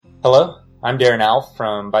Hello, I'm Darren Alf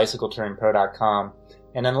from BicycleTouringPro.com,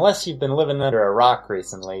 and unless you've been living under a rock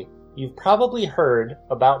recently, you've probably heard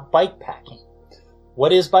about bikepacking.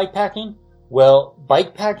 What is bikepacking? Well,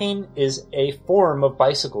 bikepacking is a form of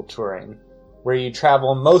bicycle touring where you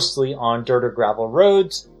travel mostly on dirt or gravel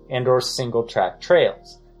roads and or single-track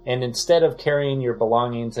trails. And instead of carrying your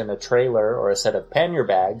belongings in a trailer or a set of pannier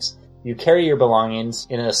bags, you carry your belongings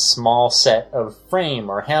in a small set of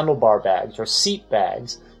frame or handlebar bags or seat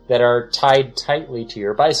bags that are tied tightly to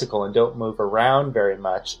your bicycle and don't move around very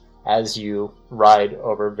much as you ride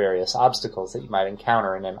over various obstacles that you might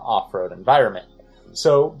encounter in an off-road environment.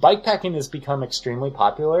 So bikepacking has become extremely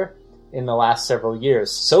popular in the last several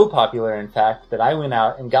years. So popular, in fact, that I went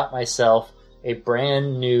out and got myself a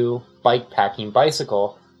brand new bikepacking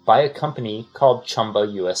bicycle by a company called Chumba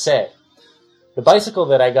USA. The bicycle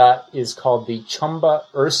that I got is called the Chumba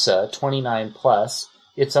Ursa 29 Plus.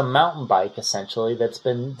 It's a mountain bike, essentially, that's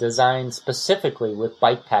been designed specifically with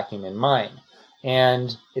bikepacking in mind.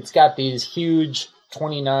 And it's got these huge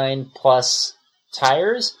 29 plus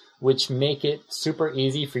tires, which make it super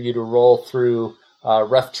easy for you to roll through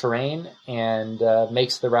rough terrain and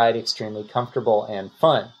makes the ride extremely comfortable and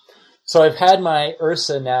fun. So I've had my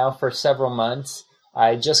Ursa now for several months.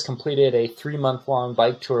 I just completed a 3-month-long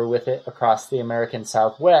bike tour with it across the American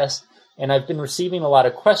Southwest, and I've been receiving a lot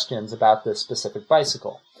of questions about this specific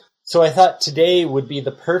bicycle. So I thought today would be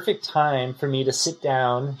the perfect time for me to sit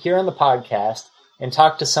down here on the podcast and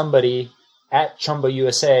talk to somebody at Chumba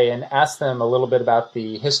USA and ask them a little bit about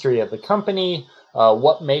the history of the company,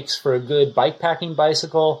 what makes for a good bikepacking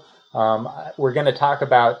bicycle. We're going to talk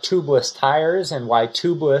about tubeless tires and why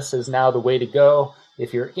tubeless is now the way to go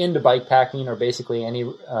if you're into bikepacking or basically any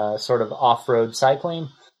sort of off-road cycling.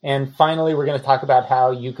 And finally, we're going to talk about how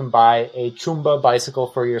you can buy a Chumba bicycle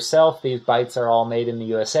for yourself. These bikes are all made in the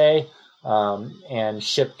USA and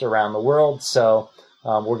shipped around the world. So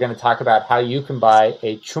we're going to talk about how you can buy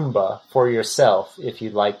a Chumba for yourself if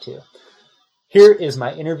you'd like to. Here is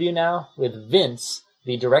my interview now with Vince,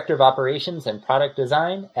 the Director of Operations and Product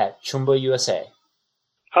Design at Chumba USA.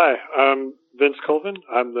 Hi, I'm Vince Colvin.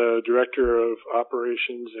 I'm the Director of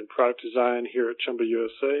Operations and Product Design here at Chumba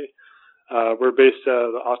USA. We're based out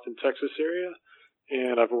of the Austin, Texas area,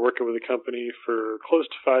 and I've been working with the company for close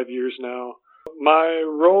to 5 years now. My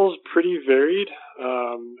role's pretty varied.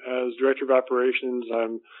 As Director of Operations,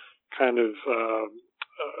 I'm kind of a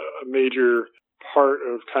major part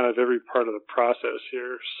of kind of every part of the process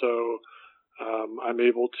here. So I'm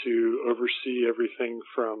able to oversee everything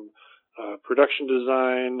from production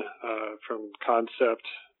design, from concept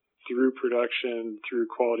through production, through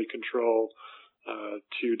quality control,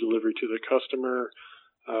 to delivery to the customer,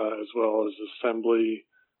 as well as assembly,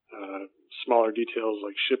 smaller details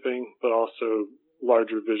like shipping, but also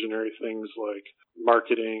larger visionary things like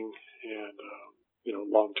marketing and,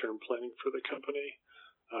 long-term planning for the company.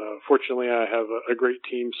 Fortunately, I have a great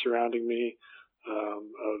team surrounding me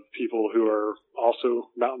of people who are also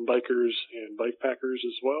mountain bikers and bikepackers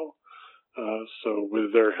as well. So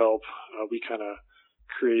with their help, we kind of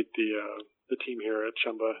create the team here at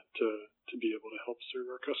Chumba to be able to help serve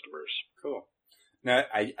our customers. Cool. Now,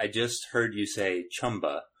 I just heard you say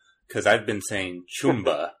Chumba, because I've been saying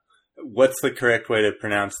Chumba. What's the correct way to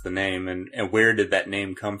pronounce the name, and where did that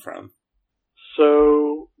name come from?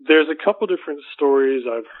 So there's a couple different stories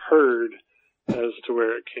I've heard as to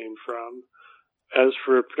where it came from. As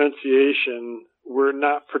for pronunciation, we're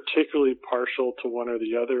not particularly partial to one or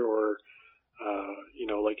the other, or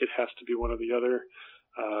like it has to be one or the other.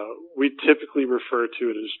 We typically refer to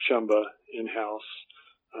it as Chumba in-house,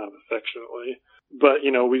 affectionately. But,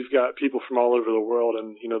 we've got people from all over the world,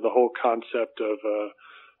 and, the whole concept of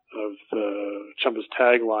the Chumba's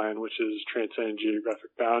tagline, which is transcending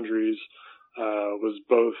geographic boundaries, was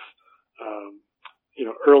both,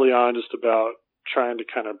 early on just about trying to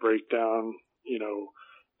kind of break down,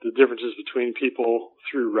 the differences between people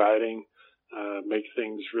through riding, make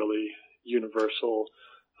things really universal,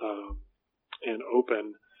 and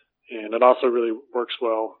open. And it also really works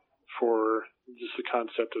well for just the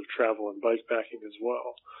concept of travel and bikepacking as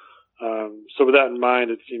well. So with that in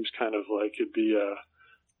mind, it seems kind of like it'd be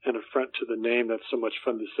an affront to the name. That's so much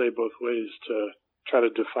fun to say both ways, to try to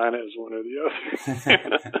define it as one or the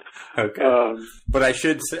other. Okay. But I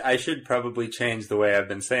should probably change the way I've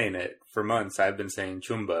been saying it. For months, I've been saying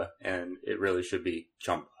Chumba, and it really should be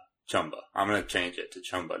Chumba. Chumba. I'm going to change it to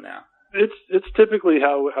Chumba now. It's typically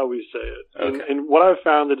how we say it. Okay. And what I've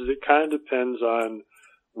found is it kind of depends on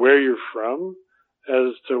where you're from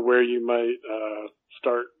as to where you might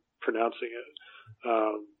start pronouncing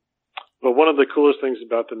it. But one of the coolest things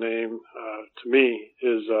about the name to me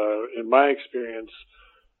is, in my experience,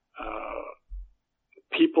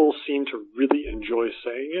 people seem to really enjoy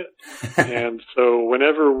saying it. And so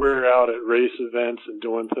whenever we're out at race events and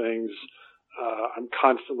doing things, I'm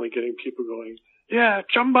constantly getting people going, yeah,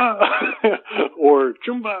 Chumba, or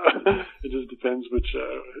Chumba. It just depends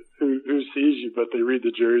who sees you, but they read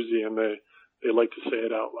the jersey and they like to say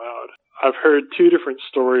it out loud. I've heard two different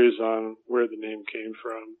stories on where the name came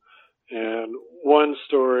from. And one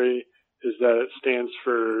story is that it stands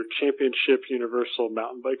for Championship Universal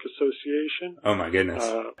Mountain Bike Association. Oh my goodness.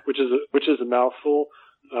 Which is a mouthful.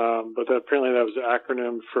 But apparently that was an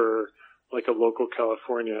acronym for like a local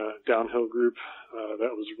California downhill group,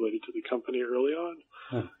 that was related to the company early on.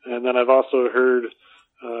 And then I've also heard,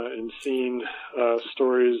 and seen,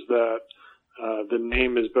 stories that, the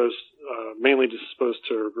name is both, mainly just supposed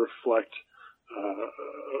to reflect,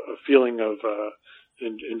 a feeling of,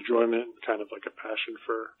 enjoyment, kind of like a passion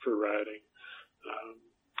for riding.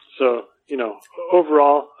 So,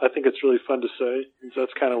 overall, I think it's really fun to say. So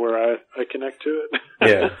that's kind of where I connect to it.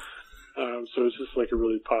 Yeah. So it's just like a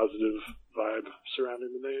really positive vibe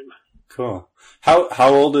surrounding the name. Cool.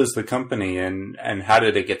 How old is the company and how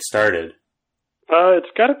did it get started?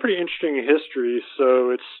 It's got a pretty interesting history. So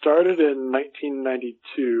it started in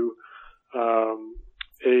 1992.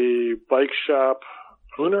 A bike shop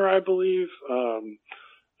owner, I believe,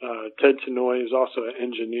 Ted Tenoy, is also an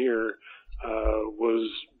engineer, was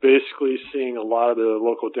basically seeing a lot of the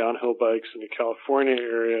local downhill bikes in the California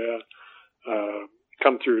area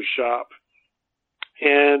come through his shop.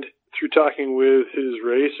 And through talking with his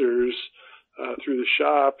racers through the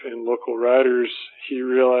shop and local riders, he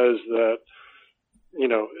realized that,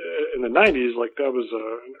 in the 90s, like that was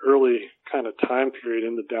an early kind of time period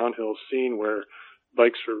in the downhill scene where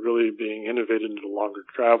bikes were really being innovated into longer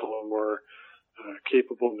travel and more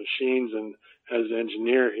capable machines. And as an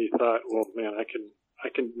engineer, he thought, well, man, I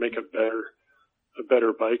can make a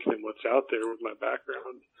better bike than what's out there with my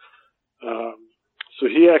background. So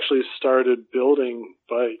he actually started building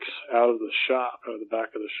bikes out of the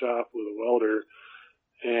back of the shop with a welder.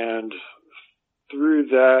 And through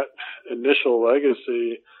that initial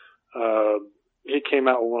legacy, he came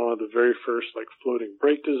out with one of the very first like floating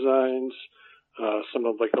brake designs, some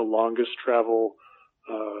of like the longest travel,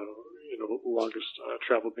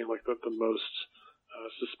 travel being like the most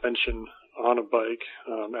suspension on a bike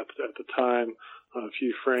at the time on a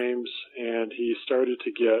few frames. And he started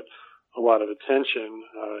to get a lot of attention.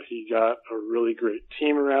 He got a really great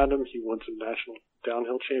team around him. He won some national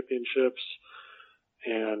downhill championships.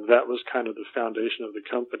 And that was kind of the foundation of the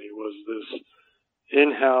company, was this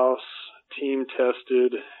in-house,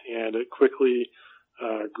 team-tested, and it quickly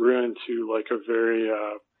grew into like a very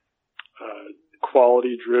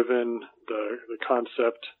quality-driven, the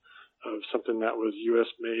concept of something that was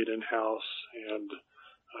U.S.-made in-house and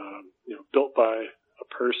built by a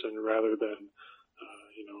person rather than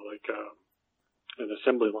an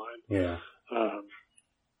assembly line. Yeah.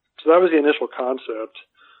 So that was the initial concept.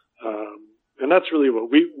 And that's really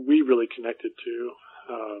what we really connected to.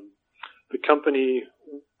 The company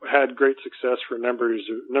had great success for a number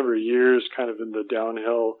of years, kind of in the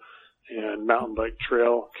downhill and mountain bike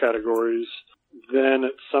trail categories. Then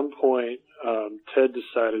at some point, Ted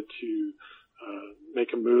decided to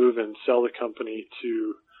make a move and sell the company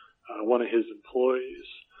to one of his employees.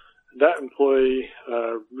 That employee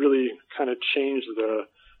really kind of changed the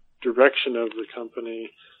direction of the company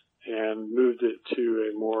and moved it to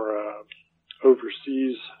a more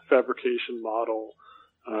overseas fabrication model.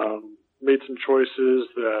 Made some choices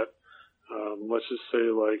that, let's just say,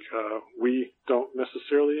 we don't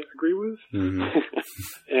necessarily agree with. Mm-hmm.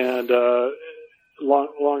 And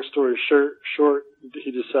long story short,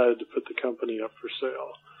 he decided to put the company up for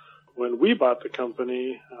sale. When we bought the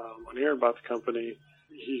company, when Aaron bought the company,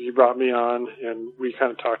 he brought me on, and we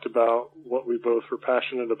kind of talked about what we both were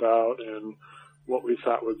passionate about and what we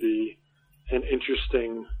thought would be an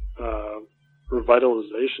interesting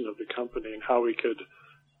revitalization of the company and how we could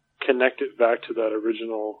connect it back to that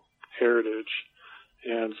original heritage.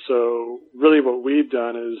 And so really what we've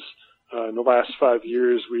done is in the last 5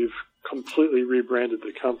 years, we've completely rebranded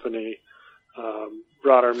the company,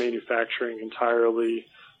 brought our manufacturing entirely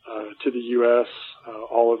to the U.S.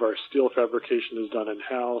 All of our steel fabrication is done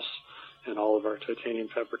in-house, and all of our titanium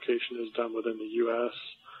fabrication is done within the U.S.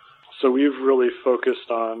 So we've really focused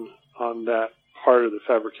on that part of the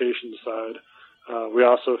fabrication side. We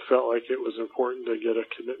also felt like it was important to get a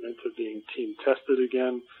commitment to being team tested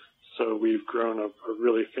again. So we've grown a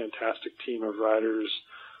really fantastic team of riders,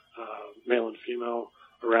 male and female,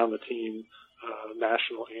 around the team,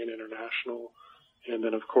 national and international. And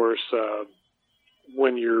then, of course,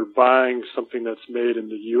 when you're buying something that's made in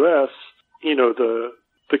the U.S.,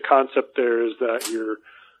 the concept there is that you're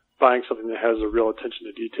buying something that has a real attention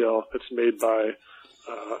to detail that's made by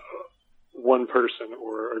one person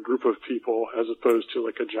or a group of people as opposed to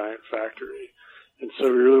like a giant factory. And so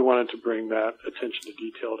we really wanted to bring that attention to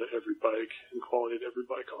detail to every bike and quality to every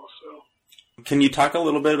bike also. Can you talk a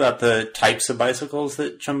little bit about the types of bicycles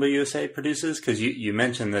that Chumba USA produces? Because you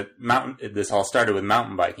mentioned that this all started with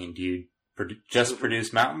mountain biking. Do you just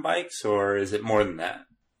produce mountain bikes, or is it more than that?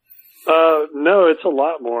 No, it's a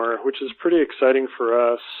lot more, which is pretty exciting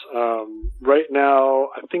for us. Right now,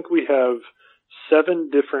 I think we have 7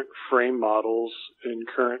 different frame models in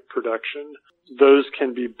current production. Those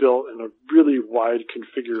can be built in a really wide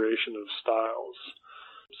configuration of styles.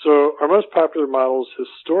 So our most popular models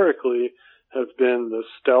historically have been the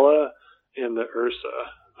Stella and the Ursa.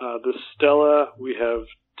 The Stella, we have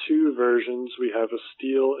 2 versions. We have a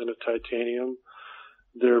steel and a titanium.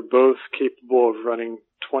 They're both capable of running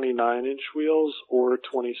 29-inch wheels or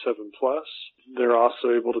 27 plus. They're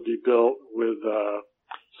also able to be built with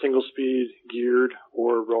single-speed, geared,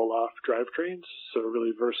 or roll-off drivetrains, so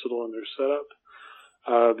really versatile in their setup.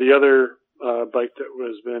 The other bike that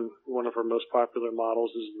has been one of our most popular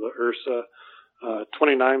models is the Ursa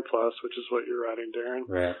 29 plus, which is what you're riding, Darren.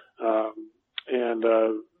 Right. And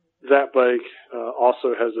that bike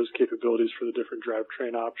also has those capabilities for the different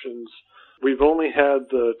drivetrain options. We've only had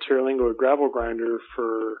the Terralingo gravel grinder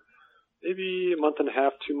for maybe a month and a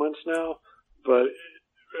half, 2 months now, but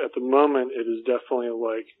at the moment it is definitely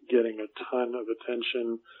like getting a ton of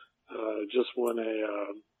attention. Just won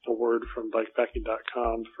a award from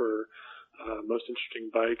bikepacking.com for most interesting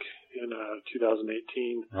bike in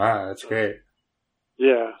 2018. Wow, that's great.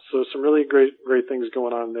 Yeah, so some really great things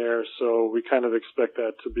going on there. So we kind of expect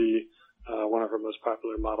that to be one of our most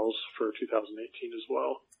popular models for 2018 as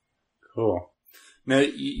well. Cool. Now,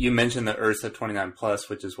 you mentioned the Ursa 29 Plus,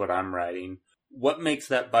 which is what I'm riding. What makes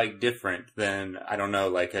that bike different than, I don't know,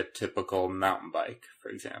 like a typical mountain bike, for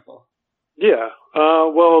example? Yeah.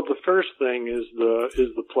 Well, the first thing is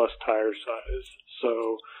the plus tire size.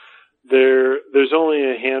 So there's only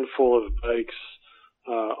a handful of bikes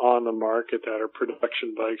on the market that are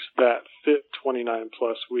production bikes that fit 29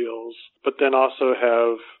 plus wheels, but then also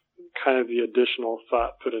have kind of the additional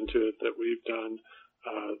thought put into it that we've done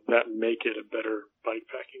that make it a better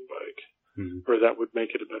bikepacking bike, or that would make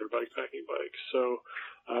it a better bikepacking bike. So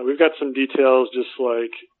we've got some details just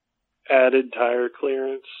like added tire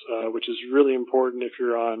clearance, which is really important if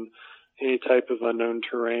you're on any type of unknown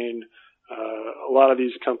terrain. A lot of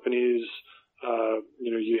these companies,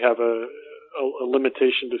 you have a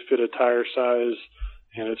limitation to fit a tire size,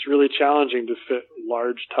 and it's really challenging to fit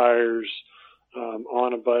large tires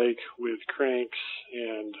on a bike with cranks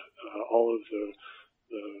and all of the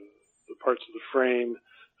parts of the frame,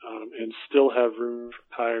 and still have room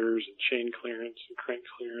for tires and chain clearance and crank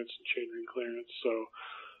clearance and chainring clearance. So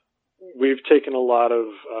we've taken a lot of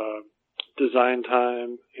design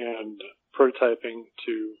time and prototyping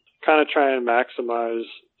to kind of try and maximize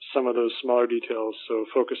some of those smaller details. So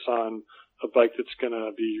focus on a bike that's going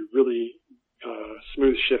to be really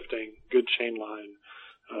smooth shifting, good chain line.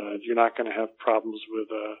 You're not going to have problems with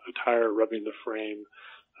a tire rubbing the frame.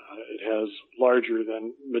 It has larger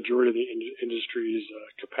than majority of the industry's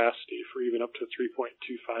capacity for even up to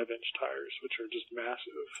 3.25-inch tires, which are just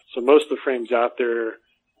massive. So most of the frames out there,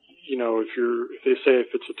 if they say if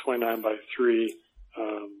it's a 29 by 3,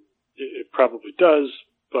 it probably does,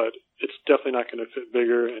 but it's definitely not going to fit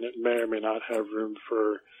bigger, and it may or may not have room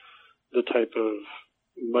for the type of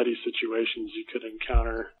muddy situations you could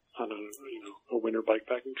encounter on a winter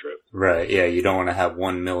bikepacking trip. Right, yeah, you don't want to have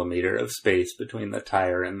 1 millimeter of space between the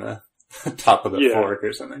tire and the top of the fork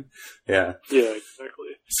or something. Yeah. Yeah,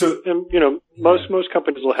 exactly. So, and, most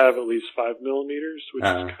companies will have at least 5 millimeters, which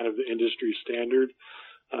is kind of the industry standard.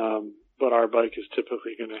 But our bike is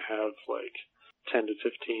typically going to have like 10 to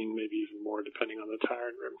 15, maybe even more, depending on the tire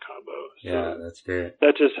and rim combo. So yeah, that's great.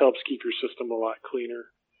 That just helps keep your system a lot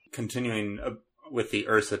cleaner. Continuing with the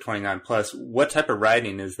Ursa 29 Plus, what type of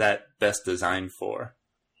riding is that best designed for?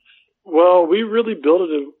 Well, we really built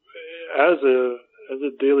it as a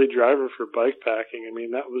daily driver for bikepacking. I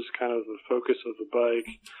mean, that was kind of the focus of the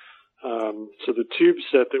bike. So the tube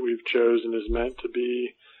set that we've chosen is meant to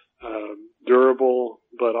be durable,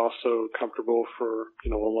 but also comfortable for, a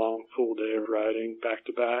long, full day of riding back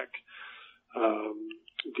to back.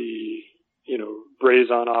 The,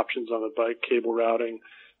 braze-on options on the bike, cable routing,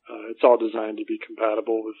 it's all designed to be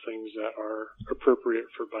compatible with things that are appropriate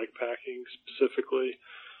for bikepacking specifically.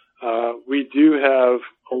 We do have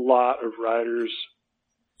a lot of riders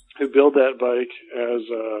who build that bike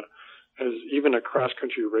as even a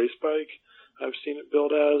cross-country race bike. I've seen it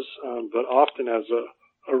built as, but often as a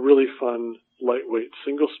a really fun, lightweight,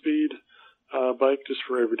 single-speed bike just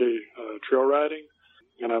for everyday trail riding.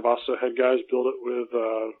 And I've also had guys build it with,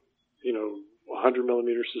 100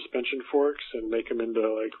 millimeter suspension forks and make them into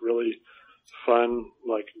like really fun,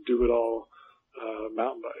 like do-it-all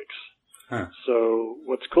mountain bikes. Huh. So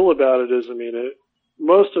what's cool about it is,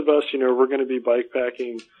 most of us, we're going to be bike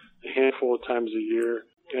packing a handful of times a year,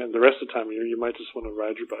 and the rest of the time of year, you might just want to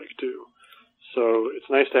ride your bike too. So it's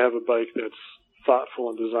nice to have a bike that's thoughtful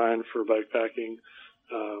and designed for bike packing,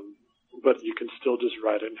 but you can still just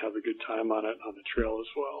ride it and have a good time on it on the trail as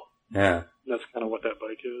well. Yeah. That's kind of what that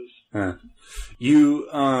bike is. Huh. You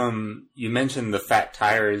mentioned the fat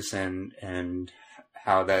tires and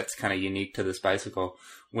how that's kind of unique to this bicycle.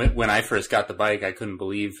 When I first got the bike, I couldn't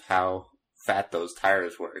believe how fat those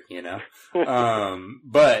tires were,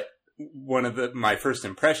 But one of my first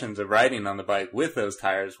impressions of riding on the bike with those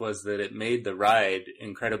tires was that it made the ride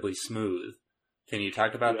incredibly smooth. Can you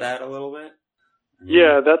talk about that a little bit?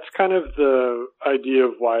 Yeah, that's kind of the idea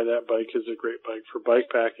of why that bike is a great bike for bike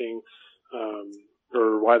packing,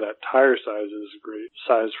 or why that tire size is a great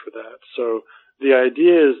size for that. So the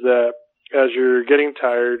idea is that as you're getting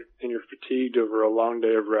tired and you're fatigued over a long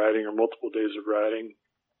day of riding or multiple days of riding,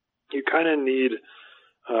 you kind of need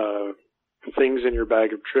things in your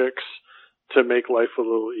bag of tricks to make life a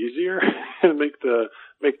little easier and make the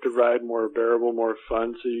ride more bearable, more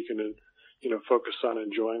fun, so you can focus on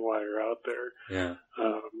enjoying while you're out there. Yeah.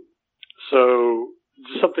 So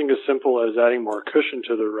something as simple as adding more cushion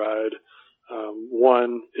to the ride.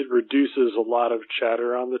 One, it reduces a lot of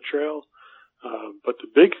chatter on the trail. But the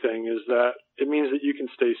big thing is that it means that you can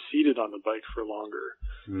stay seated on the bike for longer.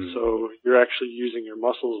 So you're actually using your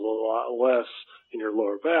muscles a lot less in your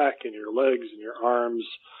lower back, in your legs, in your arms.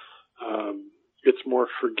 It's more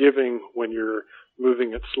forgiving when you're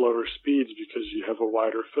moving at slower speeds because you have a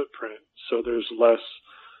wider footprint. So there's less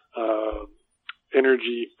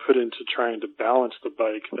energy put into trying to balance the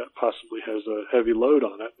bike that possibly has a heavy load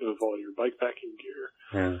on it of all your bike packing gear.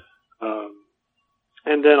 Yeah.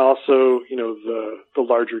 And then also, the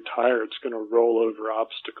larger tire, it's going to roll over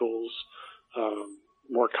obstacles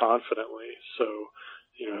more confidently. So,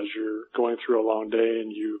 as you're going through a long day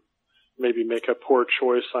and you maybe make a poor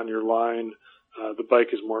choice on your line, the bike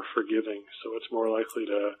is more forgiving. So it's more likely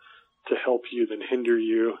to help you than hinder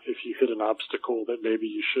you if you hit an obstacle that maybe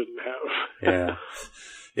you shouldn't have. Yeah.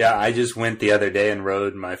 Yeah, I just went the other day and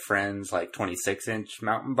rode my friend's 26-inch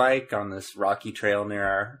mountain bike on this rocky trail near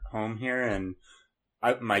our home here, and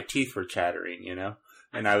my teeth were chattering,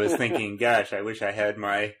 and I was thinking, gosh, I wish I had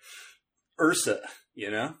my Ursa,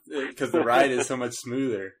 because the ride is so much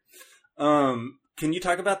smoother. Can you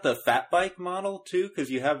talk about the fat bike model too? Because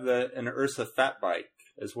you have an Ursa fat bike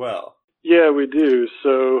as well. Yeah, we do.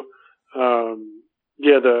 So,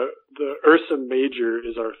 the Ursa Major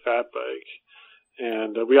is our fat bike,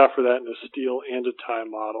 and we offer that in a steel and a tie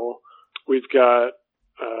model. We've got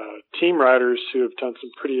team riders who have done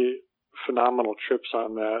some pretty phenomenal trips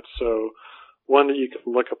on that. So one that you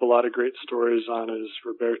can look up a lot of great stories on is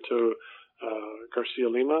Roberto Garcia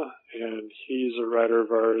Lima, and he's a rider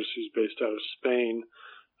of ours who's based out of Spain.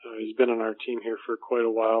 He's been on our team here for quite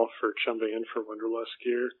a while for Chumba and for Wonderlust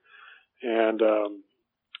gear. And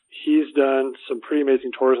he's done some pretty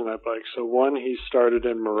amazing tours on that bike. So one, he started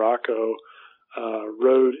in Morocco,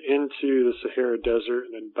 rode into the Sahara Desert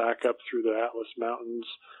and then back up through the Atlas Mountains.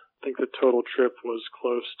 I think the total trip was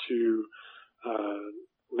close to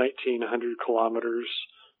 1,900 kilometers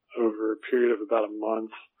over a period of about a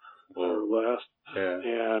month or less. Yeah.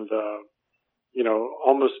 And,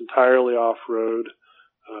 almost entirely off-road,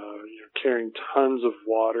 carrying tons of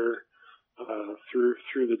water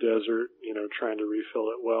through the desert, trying to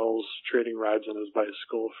refill at wells, trading rides on his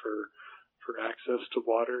bicycle for access to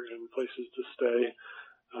water and places to stay.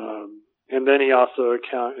 And then he also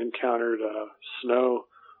encountered snow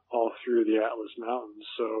all through the Atlas Mountains.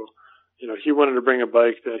 So, he wanted to bring a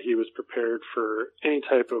bike that he was prepared for any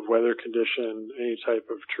type of weather condition, any type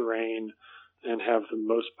of terrain, and have the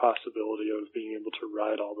most possibility of being able to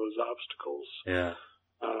ride all those obstacles. Yeah.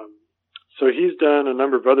 So he's done a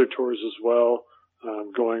number of other tours as well,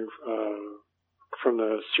 going from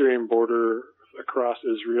the Syrian border across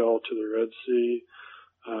Israel to the Red Sea.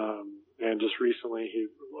 And just recently,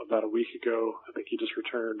 about a week ago, I think he just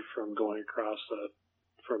returned from going across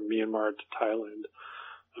from Myanmar to Thailand.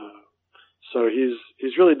 So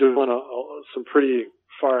he's really doing some pretty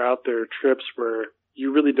far out there trips where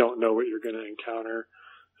you really don't know what you're going to encounter.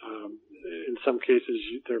 In some cases,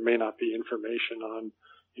 there may not be information on,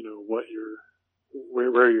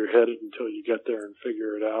 where you're headed until you get there and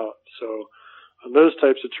figure it out. So on those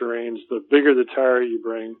types of terrains, the bigger the tire you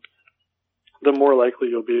bring, the more likely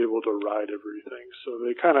you'll be able to ride everything. So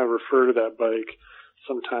they kind of refer to that bike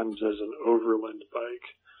sometimes as an overland bike.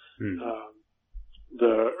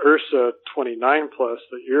 The Ursa 29 Plus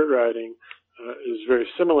that you're riding is very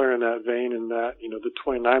similar in that vein, in that, the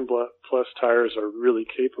 29 Plus tires are really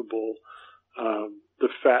capable. The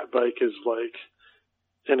fat bike is like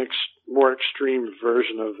an more extreme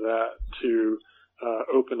version of that to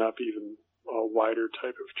open up even a wider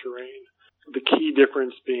type of terrain. The key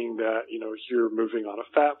difference being that, you're moving on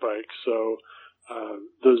a fat bike. So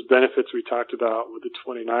those benefits we talked about with the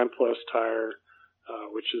 29 Plus tire,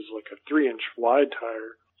 which is like a 3-inch wide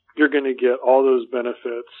tire, you're going to get all those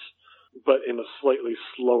benefits, but in a slightly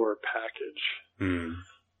slower package.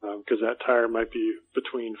 Because that tire might be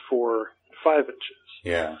between 4 and 5 inches.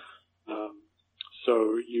 Yeah.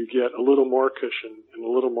 So you get a little more cushion and a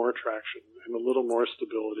little more traction and a little more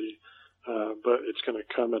stability, but it's going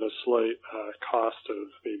to come at a slight cost of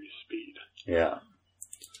maybe speed. Yeah.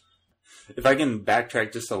 If I can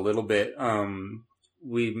backtrack just a little bit,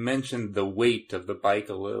 we mentioned the weight of the bike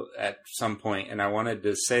a little at some point, and I wanted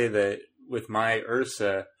to say that with my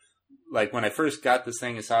Ursa, like when I first got this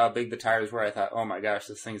thing and saw how big the tires were, I thought, oh my gosh,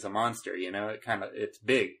 this thing's a monster, it's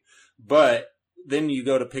big. But then you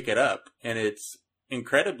go to pick it up and it's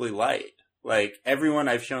incredibly light. Like everyone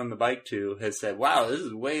I've shown the bike to has said, wow, this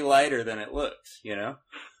is way lighter than it looks,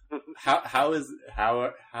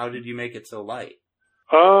 How did you make it so light?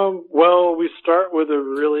 Well, we start with a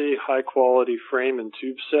really high quality frame and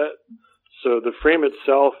tube set. So the frame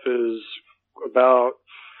itself is about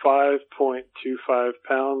 5.25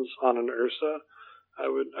 pounds on an Ursa. I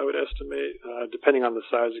would estimate, depending on the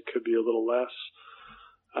size, it could be a little less.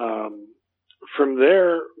 From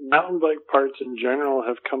there, mountain bike parts in general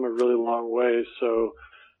have come a really long way. So,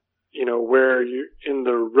 where you in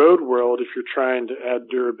the road world, if you're trying to add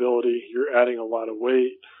durability, you're adding a lot of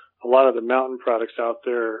weight. A lot of the mountain products out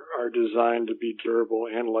there are designed to be durable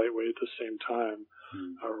and lightweight at the same time,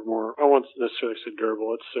 or more. I won't necessarily say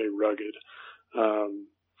durable. Let's say rugged.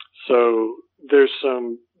 So there's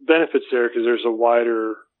some benefits there because there's a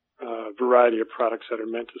wider variety of products that are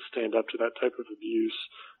meant to stand up to that type of abuse,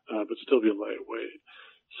 but still be lightweight.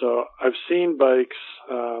 So I've seen bikes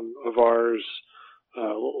of ours,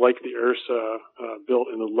 like the Ursa, built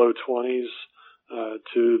in the low 20s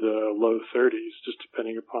to the low 30s, just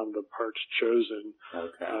depending upon the parts chosen.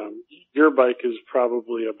 Okay. Your bike is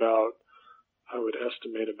probably about, I would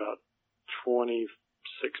estimate, about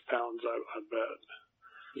 26 pounds, I bet.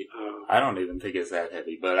 I don't even think it's that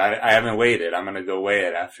heavy, but I haven't weighed it. I'm going to go weigh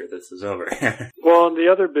it after this is over. Well, and the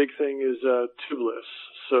other big thing is tubeless.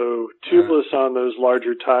 So tubeless on those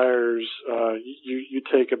larger tires, you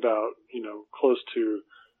take about, close to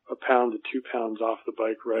a pound to 2 pounds off the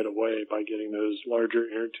bike right away by getting those larger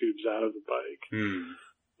inner tubes out of the bike.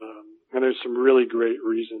 And there's some really great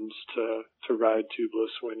reasons to ride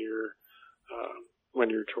tubeless when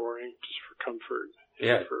you're touring, just for comfort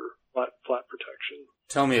and for flat protection.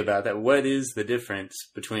 Tell me about that. What is the difference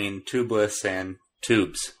between tubeless and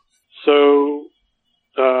tubes? So,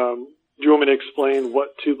 do you want me to explain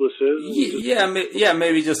what tubeless is? Yeah,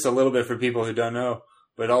 maybe just a little bit for people who don't know.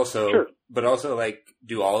 But also, Sure. Like,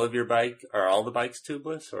 are all the bikes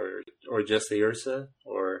tubeless, or just the Ursa,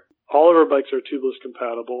 or? All of our bikes are tubeless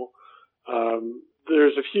compatible.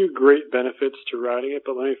 There's a few great benefits to riding it,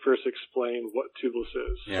 but let me first explain what tubeless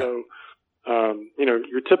is. Yeah. So,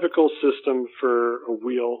 your typical system for a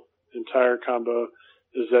wheel and tire combo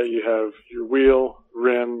is that you have your wheel,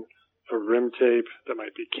 rim, a rim tape that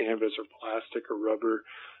might be canvas or plastic or rubber,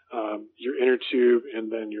 your inner tube,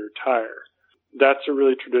 and then your tire. That's a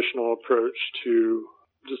really traditional approach to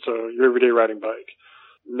just your everyday riding bike.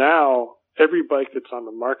 Now, every bike that's on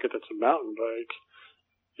the market that's a mountain bike,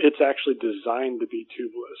 it's actually designed to be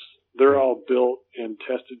tubeless. They're all built and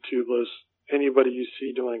tested tubeless. Anybody you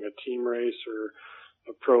see doing a team race or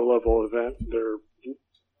a pro level event, they're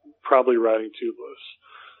probably riding tubeless.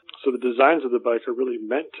 So the designs of the bike are really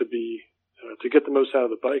meant to be, to get the most out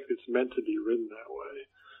of the bike, it's meant to be ridden that way.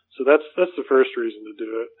 So that's the first reason to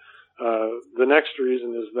do it. The next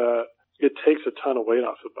reason is that it takes a ton of weight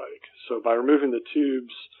off the bike. So by removing the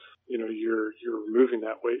tubes, you're removing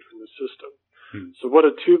that weight from the system. So what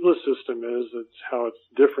a tubeless system is, it's how it's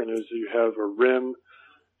different is you have a rim,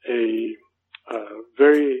 a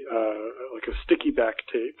very like a sticky back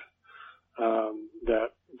tape that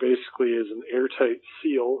basically is an airtight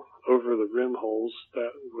seal over the rim holes.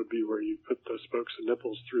 That would be where you put the spokes and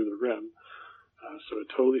nipples through the rim. So it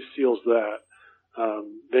totally seals that.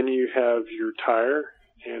 Then you have your tire,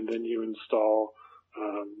 and then you install,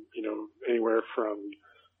 anywhere from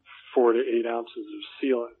 4 to 8 ounces of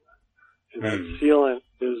sealant. And that sealant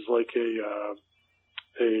is like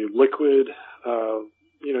a liquid,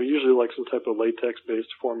 usually like some type of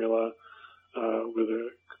latex-based formula with a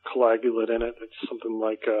coagulate in it. It's something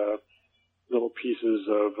like little pieces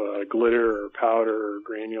of glitter or powder or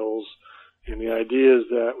granules. And the idea is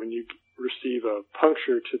that when you receive a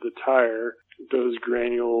puncture to the tire, those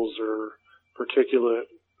granules or particulate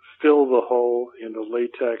fill the hole and the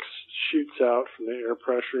latex shoots out from the air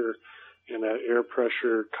pressure, and that air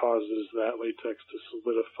pressure causes that latex to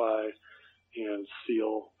solidify and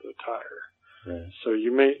seal the tire. Right. So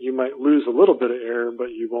you might lose a little bit of air,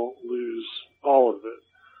 but you won't lose all of it.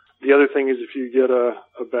 The other thing is if you get a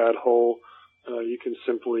bad hole, you can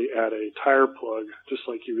simply add a tire plug, just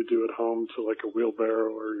like you would do at home to like a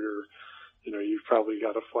wheelbarrow, or you've probably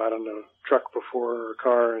got a flat on a truck before or a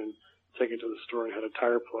car and taken to the store and had a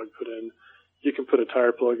tire plug put in. You can put a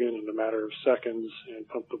tire plug in a matter of seconds and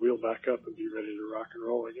pump the wheel back up and be ready to rock and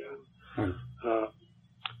roll again.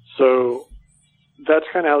 So that's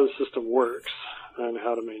kind of how the system works and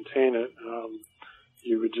how to maintain it.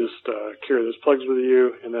 You would just carry those plugs with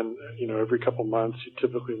you, and then every couple months you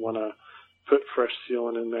typically want to put fresh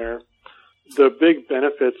sealant in there. The big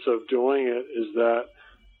benefits of doing it is that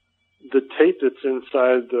the tape that's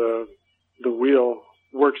inside the wheel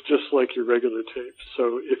works just like your regular tape.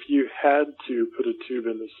 So if you had to put a tube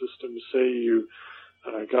in the system, say you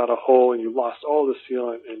got a hole and you lost all the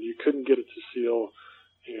sealant and you couldn't get it to seal,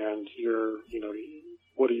 and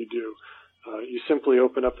what do? You simply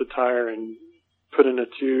open up the tire and put in a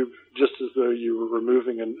tube just as though you were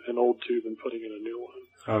removing an old tube and putting in a new one.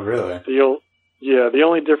 Oh, really? The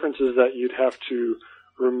only difference is that you'd have to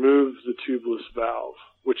remove the tubeless valve,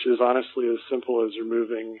 which is honestly as simple as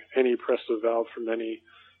removing any Presto valve from any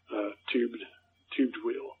tubed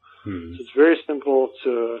wheel. So it's very simple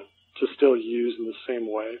to still use in the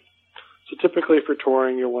same way. So typically for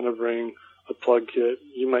touring, you'll want to bring a plug kit.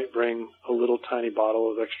 You might bring a little tiny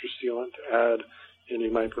bottle of extra sealant to add, and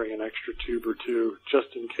you might bring an extra tube or two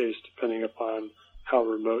just in case, depending upon how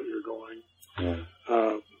remote you're going.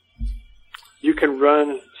 Yeah. You can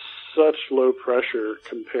run such low pressure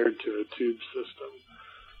compared to a tube system.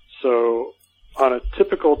 So on a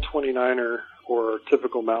typical 29er or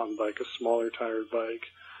typical mountain bike, a smaller tired bike,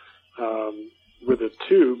 with a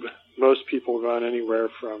tube, most people run anywhere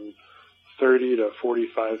from 30 to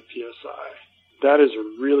 45 PSI. That is a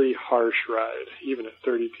really harsh ride. Even at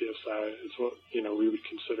 30 PSI is what, we would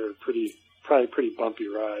consider probably pretty bumpy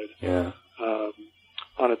ride. Yeah.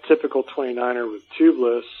 On a typical 29er with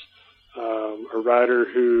tubeless, a rider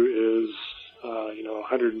who is,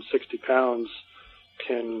 160 pounds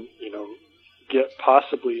can, get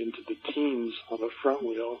possibly into the teens on the front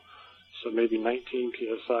wheel, so maybe 19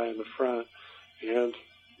 PSI in the front and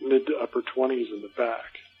mid to upper 20s in the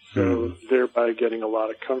back. So thereby getting a lot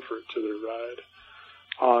of comfort to their ride.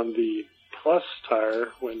 On the Plus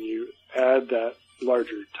tire, when you add that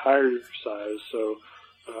larger tire size, so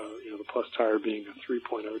the Plus tire being a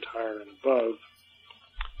 3.0 tire and above,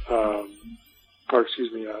 a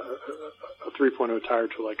 3.0 tire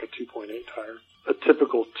to like a 2.8 tire. A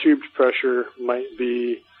typical tubed pressure might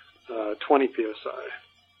be 20 PSI.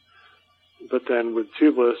 But then with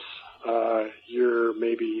tubeless, you're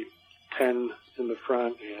maybe 10 in the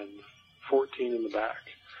front and 14 in the back.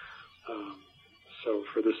 So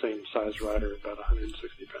for the same size rider, about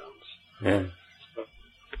 160 pounds. Yeah. So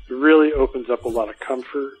it really opens up a lot of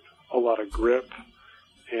comfort, a lot of grip,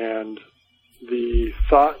 and the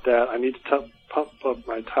thought that I need to pump up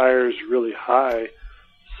my tires really high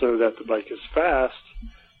so that the bike is fast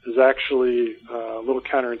is actually a little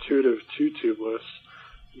counterintuitive to tubeless.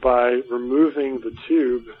 By removing the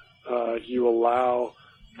tube, you allow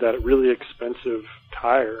that really expensive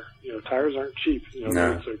tire. Tires aren't cheap.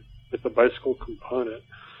 No. It's a bicycle component.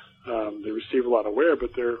 They receive a lot of wear,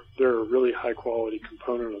 but they're a really high quality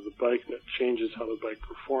component of the bike that changes how the bike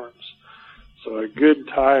performs. So a good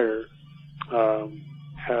tire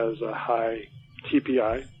has a high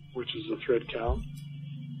TPI, which is the thread count.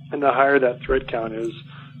 And the higher that thread count is,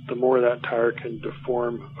 the more that tire can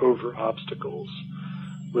deform over obstacles.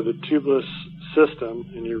 With a tubeless system,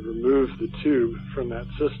 and you remove the tube from that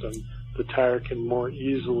system, the tire can more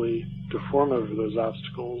easily deform over those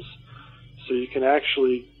obstacles. So you can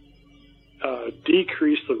actually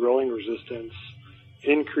decrease the rolling resistance,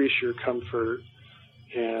 increase your comfort,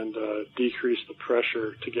 and decrease the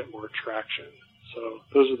pressure to get more traction. So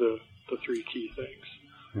those are the three key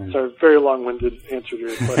things. So a very long-winded answer to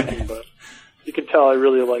your question, but You can tell I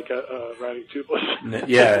really like riding tubeless.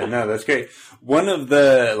 Yeah, no, that's great. One of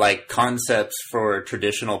the like concepts for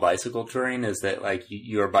traditional bicycle touring is that like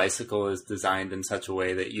your bicycle is designed in such a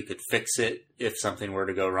way that you could fix it if something were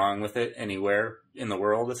to go wrong with it anywhere in the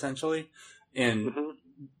world, essentially. And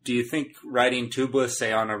do you think riding tubeless,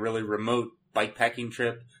 say on a really remote bikepacking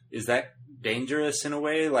trip, is that dangerous in a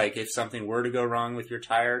way? Like if something were to go wrong with your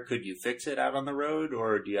tire, could you fix it out on the road,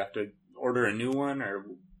 or do you have to order a new one, or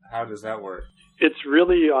how does that work? It's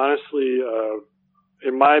really, honestly,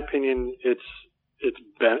 in my opinion, it's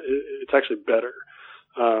actually better.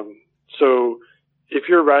 So if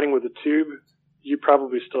you're riding with a tube, you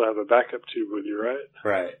probably still have a backup tube with you, right?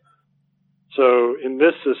 Right. So in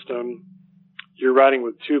this system, you're riding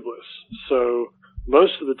with tubeless. So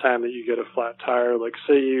most of the time that you get a flat tire, like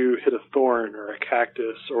say you hit a thorn or a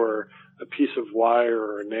cactus or a piece of wire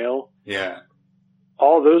or a nail, yeah,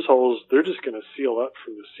 all those holes, they're just going to seal up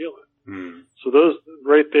from the sealant. So those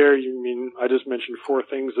right there, I just mentioned 4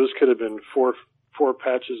 things. Those could have been four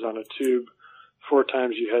patches on a tube, 4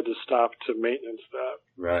 times you had to stop to maintenance that.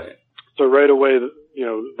 Right. So right away,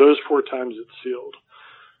 those 4 times it's sealed.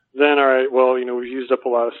 Then, all right, well, we've used up a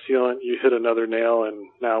lot of sealant. You hit another nail, and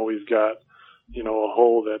now we've got, a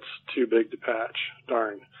hole that's too big to patch.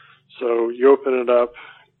 Darn. So you open it up,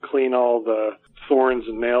 clean all the thorns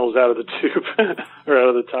and nails out of the tube or out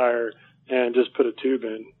of the tire, and just put a tube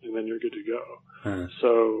in, and then you're good to go.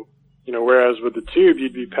 So, whereas with the tube,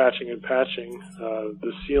 you'd be patching and patching,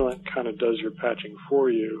 the sealant kind of does your patching for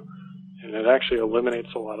you, and it actually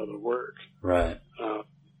eliminates a lot of the work. Right.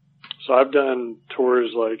 So I've done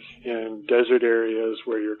tours like in desert areas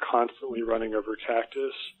where you're constantly running over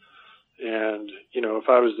cactus. And, if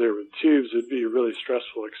I was there with tubes, it'd be a really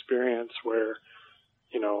stressful experience where,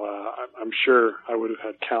 I'm sure I would have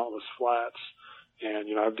had countless flats. And,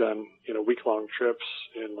 I've done, week-long trips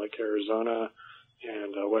in like Arizona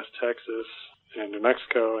and West Texas and New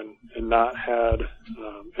Mexico and not had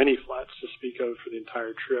any flats to speak of for the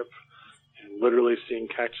entire trip. And literally seeing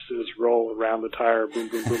cactuses roll around the tire, boom,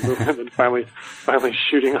 boom, boom, boom, and then finally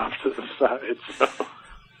shooting off to the side.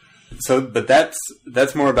 So, but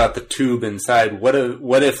that's more about the tube inside. What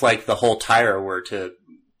if like the whole tire were to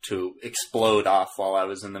explode off while I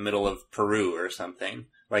was in the middle of Peru or something?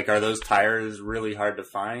 Like, are those tires really hard to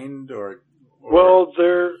find, or? Well,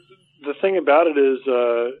 the thing about it is,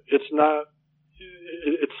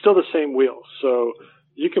 it's still the same wheel. So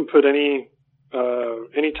you can put any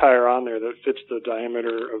tire on there that fits the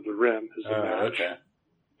diameter of the rim as a match. Okay.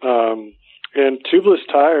 And tubeless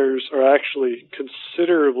tires are actually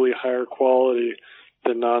considerably higher quality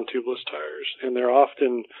than non-tubeless tires, and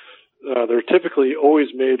they're typically always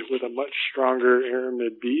made with a much stronger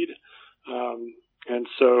aramid bead, and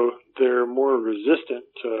so they're more resistant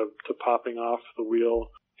to popping off the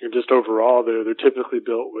wheel. And just overall, they're typically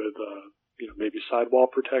built with maybe sidewall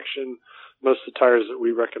protection. Most of the tires that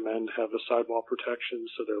we recommend have a sidewall protection,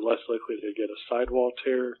 so they're less likely to get a sidewall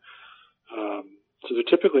tear. So they're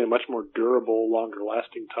typically a much more durable,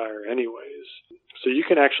 longer-lasting tire anyways. So you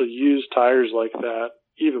can actually use tires like that,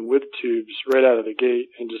 even with tubes, right out of the gate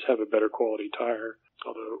and just have a better quality tire,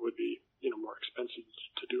 although it would be, more expensive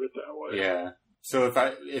to do it that way. Yeah. So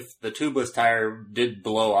if the tubeless tire did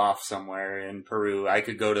blow off somewhere in Peru, I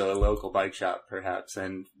could go to a local bike shop perhaps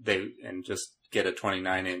and just get a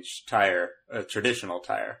 29-inch tire, a traditional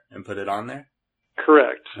tire, and put it on there?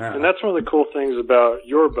 Correct. Yeah. And that's one of the cool things about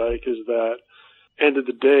your bike is that end of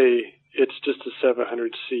the day, it's just a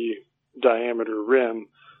 700C diameter rim,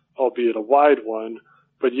 albeit a wide one,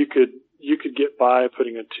 but you could get by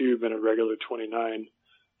putting a tube in a regular 29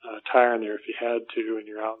 tire in there if you had to, and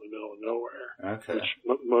you're out in the middle of nowhere. Okay.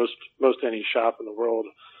 Which most any shop in the world,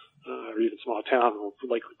 or even small town, will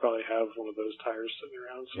likely probably have one of those tires sitting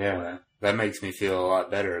around somewhere. Yeah, that makes me feel a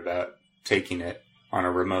lot better about taking it on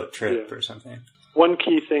a remote trip or something. One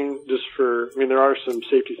key thing, there are some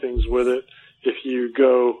safety things with it. If you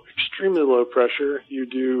go extremely low pressure, you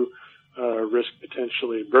do risk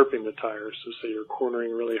potentially burping the tire. So say you're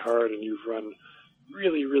cornering really hard and you've run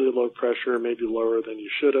really, really low pressure, maybe lower than you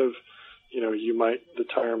should have. The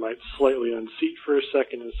tire might slightly unseat for a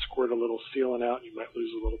second and squirt a little sealant out. You might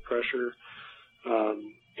lose a little pressure.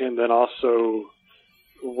 And then also,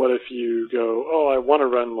 what if you go, I want to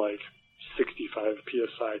run like 65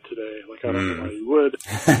 PSI today. Like, I don't know why you would.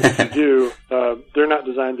 If you do, they're not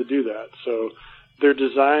designed to do that. So they're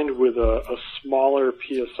designed with a smaller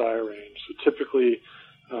PSI range. So typically,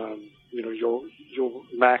 you'll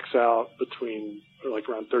max out between like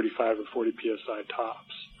around 35 or 40 PSI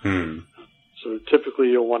tops. So typically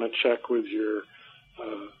you'll want to check with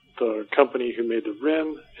the company who made the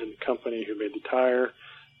rim and the company who made the tire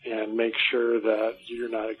and make sure that you're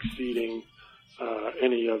not exceeding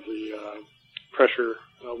any of the pressure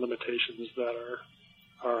limitations that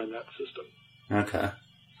are in that system. Okay.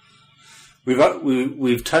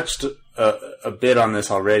 We've touched a bit on this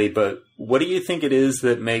already, but what do you think it is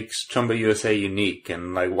that makes Chumba USA unique,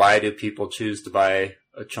 and like why do people choose to buy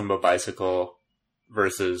a Chumba bicycle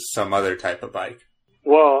versus some other type of bike?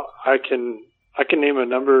 Well, I can name a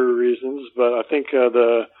number of reasons, but I think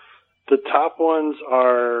the top ones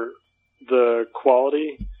are the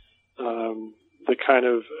quality, the kind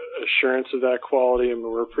of assurance of that quality. I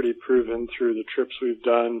mean, we're pretty proven through the trips we've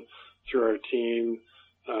done, through our team,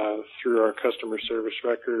 through our customer service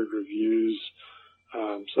record, reviews.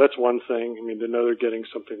 So that's one thing. I mean, they know they're getting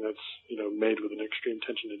something that's, made with an extreme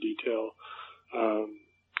attention to detail.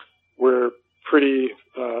 We're a pretty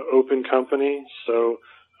open company, so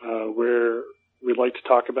we like to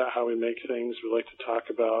talk about how we make things. We like to talk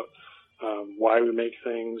about why we make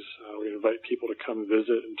things. We invite people to come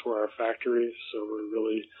visit and tour our factory, so we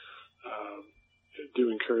really do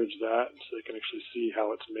encourage that so they can actually see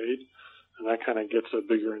how it's made. And that kind of gets a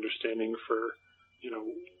bigger understanding for,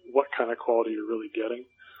 what kind of quality you're really getting.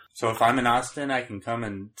 So if I'm in Austin, I can come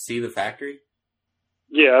and see the factory?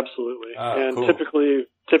 Yeah, absolutely. And cool. typically,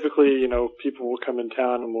 people will come in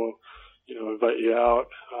town and we'll, invite you out.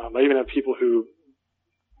 I even have people who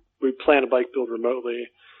we plan a bike build remotely.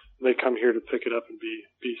 They come here to pick it up and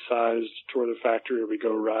be sized, tour the factory, or we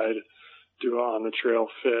go ride, do a on the trail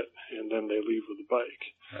fit, and then they leave with the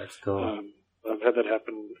bike. That's cool. I've had that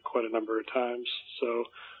happen quite a number of times. So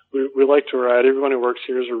we like to ride. Everyone who works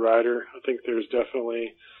here is a rider. I think there's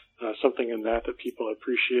definitely something in that people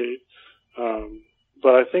appreciate.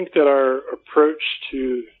 But I think that our approach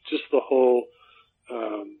to just the whole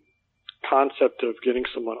concept of getting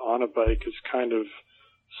someone on a bike is kind of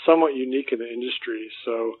somewhat unique in the industry.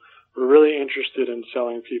 So we're really interested in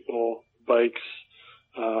selling people bikes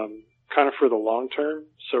kind of for the long term.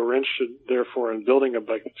 So we're interested, therefore, in building a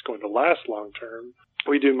bike that's going to last long term.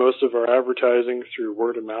 We do most of our advertising through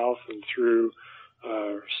word of mouth and through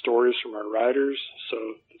stories from our riders. So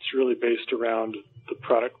it's really based around the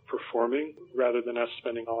product performing rather than us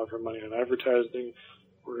spending all of our money on advertising.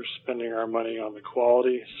 We're spending our money on the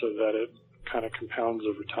quality so that it kind of compounds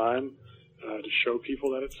over time to show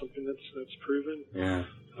people that it's something that's proven. Yeah.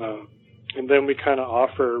 And then we kind of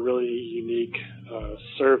offer a really unique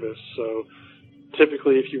service. So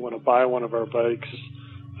typically, if you want to buy one of our bikes,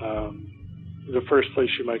 the first place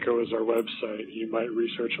you might go is our website. You might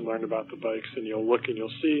research and learn about the bikes, and you'll look and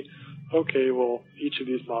you'll see, okay, well, each of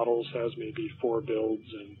these models has maybe 4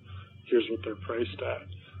 builds, and here's what they're priced at.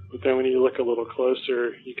 But then when you look a little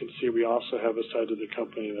closer, you can see we also have a side of the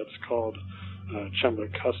company that's called Chumba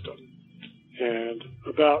Custom. And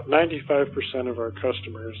about 95% of our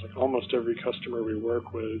customers, like almost every customer we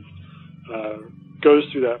work with, goes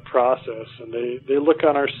through that process, and they look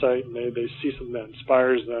on our site and they see something that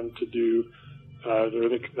inspires them to do,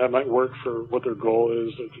 that might work for what their goal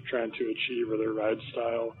is that they're trying to achieve or their ride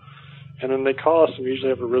style. And then they call us, and we usually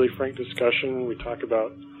have a really frank discussion. We talk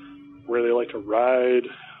about where they like to ride,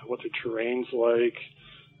 what their terrain's like,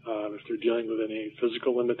 if they're dealing with any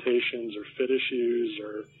physical limitations or fit issues,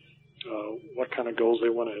 or what kind of goals they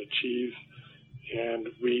want to achieve. And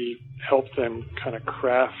we help them kind of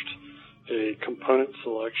craft a component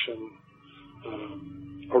selection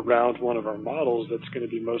around one of our models that's going to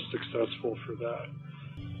be most successful for that.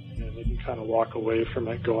 And they can kind of walk away from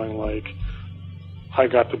it going like, I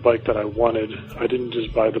got the bike that I wanted. I didn't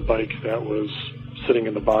just buy the bike that was sitting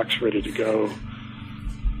in the box ready to go.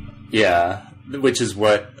 Yeah, which is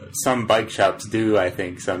what some bike shops do, I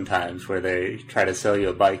think, sometimes, where they try to sell you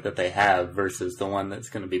a bike that they have versus the one that's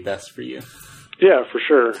going to be best for you. Yeah, for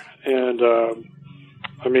sure. And,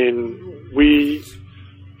 I mean, we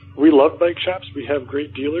love bike shops. We have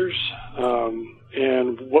great dealers.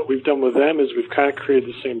 And what we've done with them is we've kind of created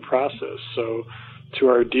the same process. So to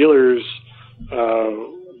our dealers,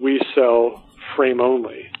 we sell frame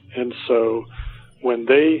only. And so when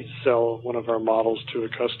they sell one of our models to a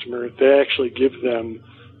customer, they actually give them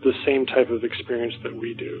the same type of experience that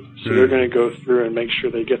we do. So they're going to go through and make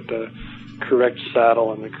sure they get the correct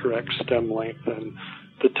saddle and the correct stem length and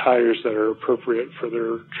the tires that are appropriate for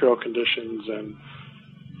their trail conditions. And,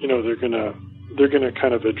 they're going to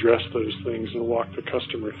kind of address those things and walk the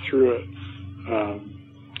customer through it.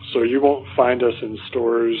 So you won't find us in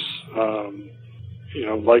stores,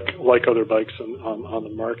 like other bikes on the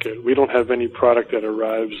market. We don't have any product that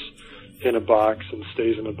arrives in a box and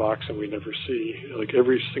stays in a box and we never see. Like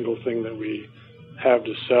every single thing that we have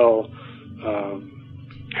to sell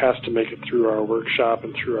has to make it through our workshop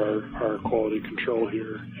and through our quality control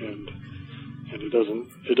here. and it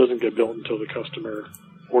doesn't get built until the customer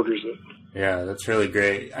orders it. Yeah, that's really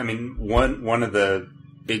great. I mean, one of the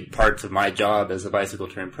big parts of my job as a Bicycle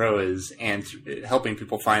Touring Pro is helping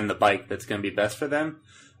people find the bike that's going to be best for them.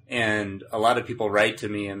 And a lot of people write to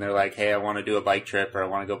me and they're like, hey, I want to do a bike trip or I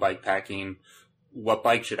want to go bike packing. What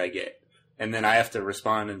bike should I get? And then I have to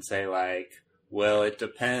respond and say like, well, it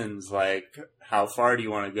depends. Like, how far do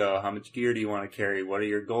you want to go? How much gear do you want to carry? What are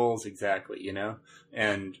your goals exactly? You know?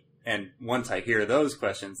 And once I hear those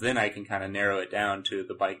questions, then I can kind of narrow it down to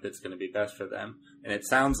the bike that's going to be best for them. And it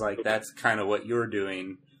sounds like that's kind of what you're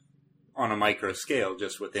doing on a micro scale,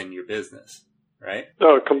 just within your business, right?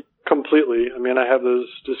 Oh, completely. I mean, I have those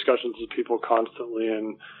discussions with people constantly,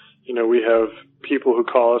 and you know, we have people who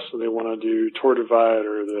call us and they want to do Tour Divide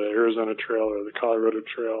or the Arizona Trail or the Colorado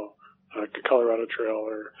Trail,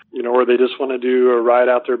 or you know, or they just want to do a ride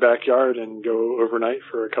out their backyard and go overnight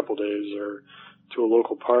for a couple days or to a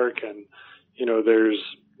local park. And you know, there's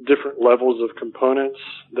different levels of components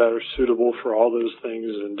that are suitable for all those things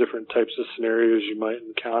and different types of scenarios you might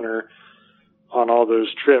encounter on all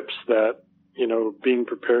those trips that, you know, being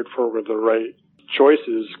prepared for with the right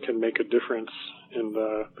choices can make a difference in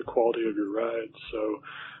the quality of your ride. So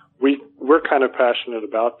we're kind of passionate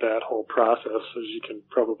about that whole process, as you can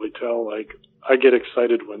probably tell. Like, I get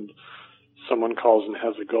excited when someone calls and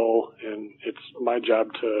has a goal, and it's my job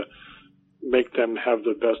to make them have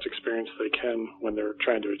the best experience they can when they're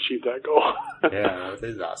trying to achieve that goal. Yeah, that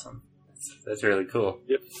is awesome. That's really cool.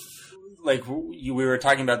 Yep. Like, we were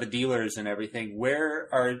talking about the dealers and everything. Where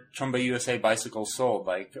are Chumba USA bicycles sold?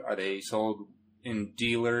 Like, are they sold in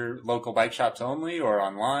local bike shops only, or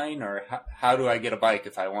online, or how do I get a bike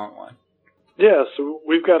if I want one? Yeah, so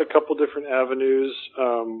we've got a couple different avenues.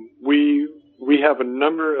 We have a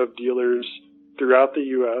number of dealers throughout the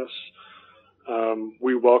U.S.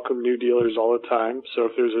 We welcome new dealers all the time. So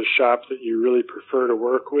if there's a shop that you really prefer to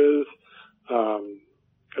work with,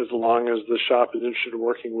 as long as the shop is interested in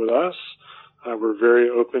working with us, we're very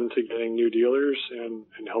open to getting new dealers and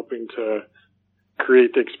helping to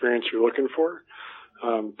create the experience you're looking for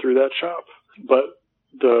through that shop. But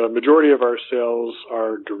the majority of our sales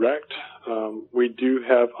are direct. We do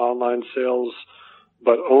have online sales,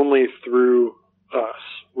 but only through us.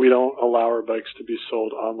 We don't allow our bikes to be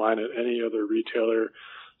sold online at any other retailer,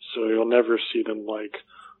 so you'll never see them like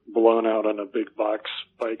blown out on a big box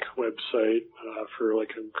bike website for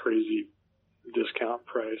like a crazy discount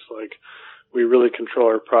price. Like, we really control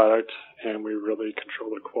our product and we really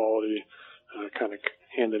control the quality, kind of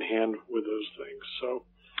hand in hand with those things. So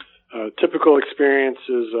typical experience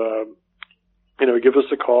is, you know, give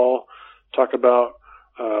us a call, talk about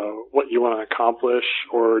what you want to accomplish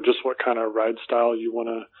or just what kind of ride style you want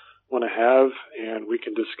to have, and we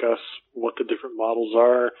can discuss what the different models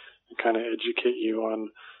are and kind of educate you on,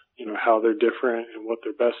 you know, how they're different and what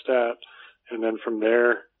they're best at. And then from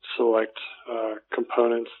there, select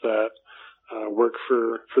components that work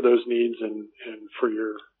for those needs and for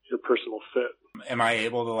your personal fit. Am I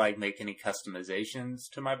able to like make any customizations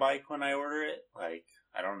to my bike when I order it? Like,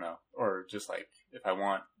 I don't know. Or just like if I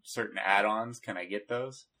want certain add-ons, can I get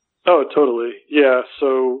those? Oh, totally. Yeah.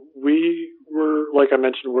 So we're, like I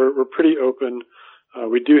mentioned, we're pretty open.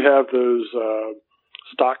 We do have those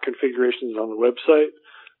stock configurations on the website.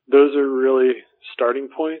 Those are really starting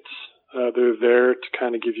points. They're there to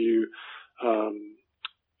kind of give you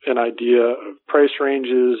an idea of price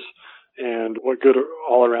ranges and what good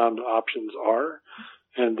all-around options are.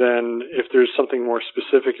 And then if there's something more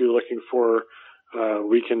specific you're looking for,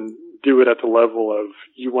 we can do it at the level of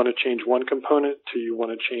you want to change one component to you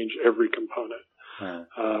want to change every component.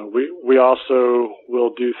 We also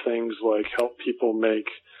will do things like help people make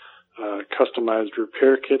customized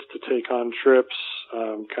repair kits to take on trips,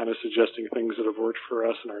 kind of suggesting things that have worked for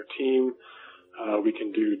us and our team. We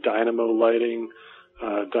can do dynamo lighting,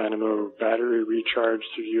 dynamo battery recharge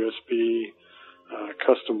through USB,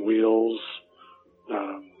 custom wheels,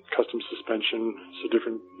 custom suspension, so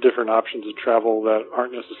different options of travel that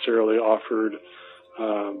aren't necessarily offered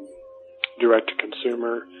direct to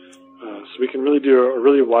consumer. So we can really do a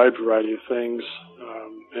really wide variety of things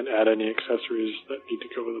and add any accessories that need to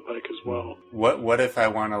go with the bike as well. What if I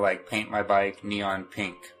want to like paint my bike neon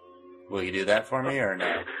pink? Will you do that for me or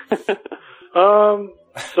no?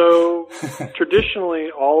 So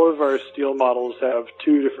traditionally, all of our steel models have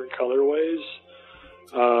two different colorways.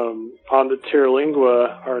 On the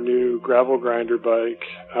Terlingua, our new gravel grinder bike,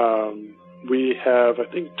 we have, I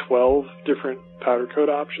think, 12 different powder coat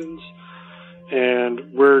options.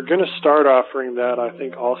 And we're going to start offering that, I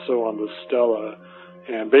think, also on the Stella.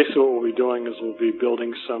 And basically what we'll be doing is we'll be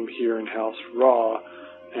building some here in-house raw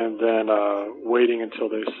and then waiting until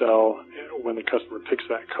they sell. When the customer picks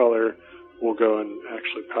that color, we'll go and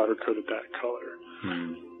actually powder coated that color.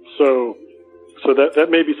 So that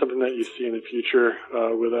may be something that you see in the future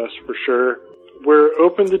with us for sure. We're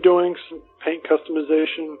open to doing some paint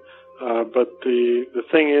customization, but the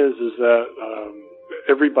thing is that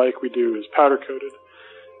every bike we do is powder coated,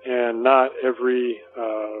 and not every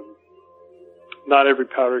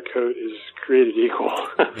powder coat is created equal.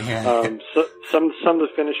 So some of the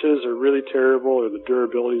finishes are really terrible, or the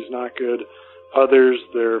durability is not good. Others,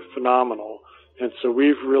 they're phenomenal. And so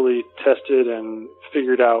we've really tested and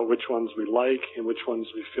figured out which ones we like and which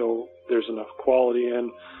ones we feel there's enough quality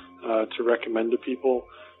in to recommend to people.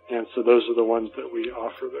 And so those are the ones that we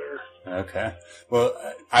offer there. Okay. Well,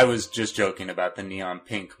 I was just joking about the neon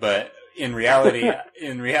pink, but in reality,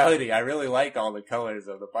 I really like all the colors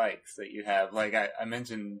of the bikes that you have. Like I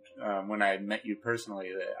mentioned when I met you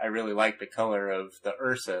personally that I really like the color of the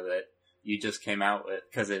Ursa that you just came out with,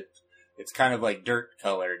 because it's kind of like dirt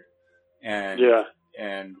colored, and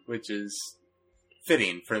which is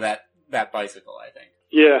fitting for that bicycle, I think.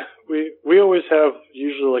 Yeah, we always have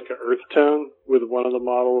usually like an earth tone with one of the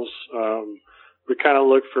models. We kind of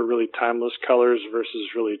look for really timeless colors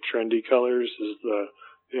versus really trendy colors is the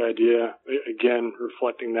idea. Again,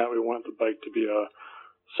 reflecting that we want the bike to be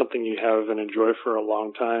something you have and enjoy for a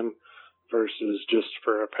long time versus just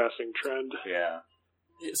for a passing trend. Yeah.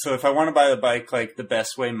 So if I want to buy the bike, like the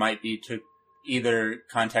best way might be to either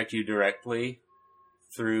contact you directly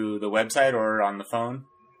through the website or on the phone.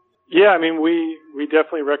 Yeah, I mean, we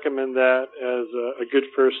definitely recommend that as a good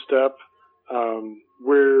first step.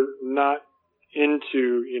 We're not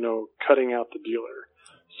into, cutting out the dealer.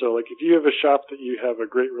 So, like, if you have a shop that you have a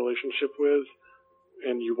great relationship with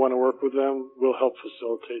and you want to work with them, we'll help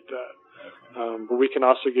facilitate that. Okay. But we can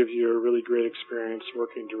also give you a really great experience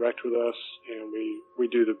working direct with us, and we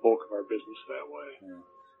do the bulk of our business that way. Yeah.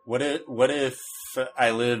 What if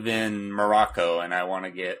I live in Morocco and I want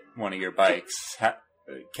to get one of your bikes?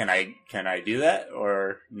 Can I do that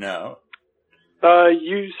or no?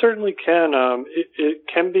 You certainly can. It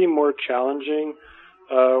can be more challenging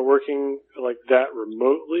working like that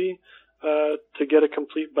remotely to get a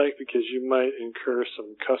complete bike because you might incur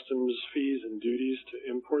some customs fees and duties to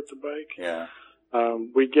import the bike. Yeah.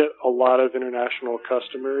 We get a lot of international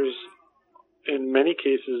customers. In many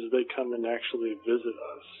cases, they come and actually visit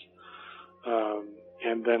us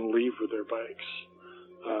and then leave with their bikes.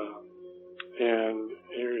 And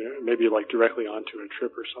maybe like directly onto a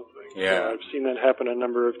trip or something. Yeah. So I've seen that happen a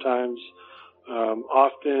number of times.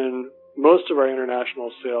 Often, most of our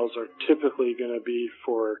international sales are typically going to be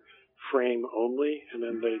for frame only, and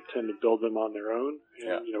then they tend to build them on their own.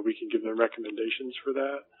 And, we can give them recommendations for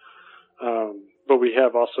that. But we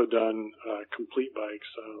have also done complete bikes.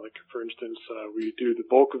 Like, for instance, we do the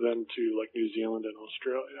bulk of them to like New Zealand and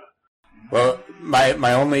Australia. Well,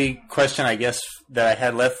 my only question, I guess, that I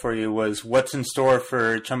had left for you was, what's in store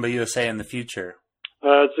for Chumba USA in the future?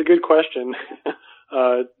 It's a good question.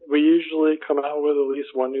 We usually come out with at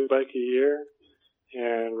least one new bike a year,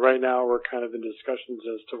 and right now we're kind of in discussions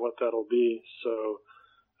as to what that'll be. So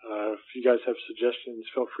if you guys have suggestions,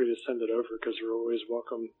 feel free to send it over because we're always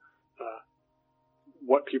welcome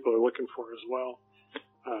what people are looking for as well.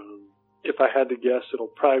 If I had to guess, it'll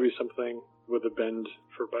probably be something with a bend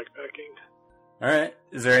for bike packing. All right.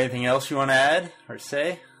 Is there anything else you want to add or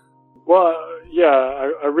say? Well,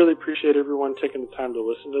 I really appreciate everyone taking the time to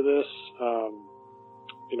listen to this.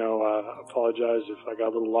 I apologize if I got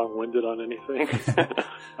a little long-winded on anything.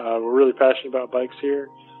 We're really passionate about bikes here,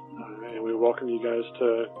 and we welcome you guys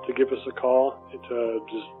to give us a call to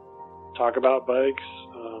just talk about bikes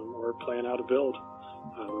or plan out a build.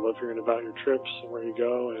 We love hearing about your trips and where you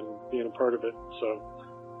go and being a part of it. So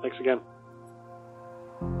thanks again.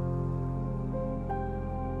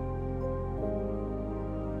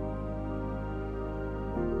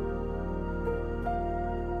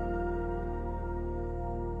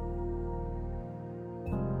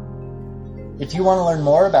 If you want to learn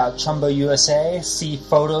more about Chumba USA, see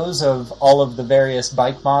photos of all of the various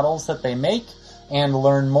bike models that they make, and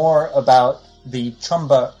learn more about the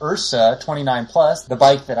Chumba Ursa 29 Plus, the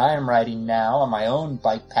bike that I am riding now on my own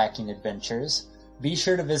bike packing adventures, be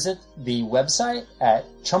sure to visit the website at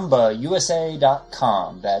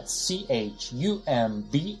chumbausa.com. That's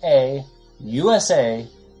CHUMBA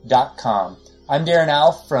USA.com. I'm Darren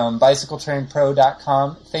Alf from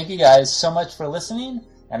BicycleTouringPro.com. Thank you guys so much for listening,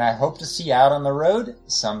 and I hope to see you out on the road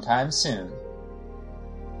sometime soon.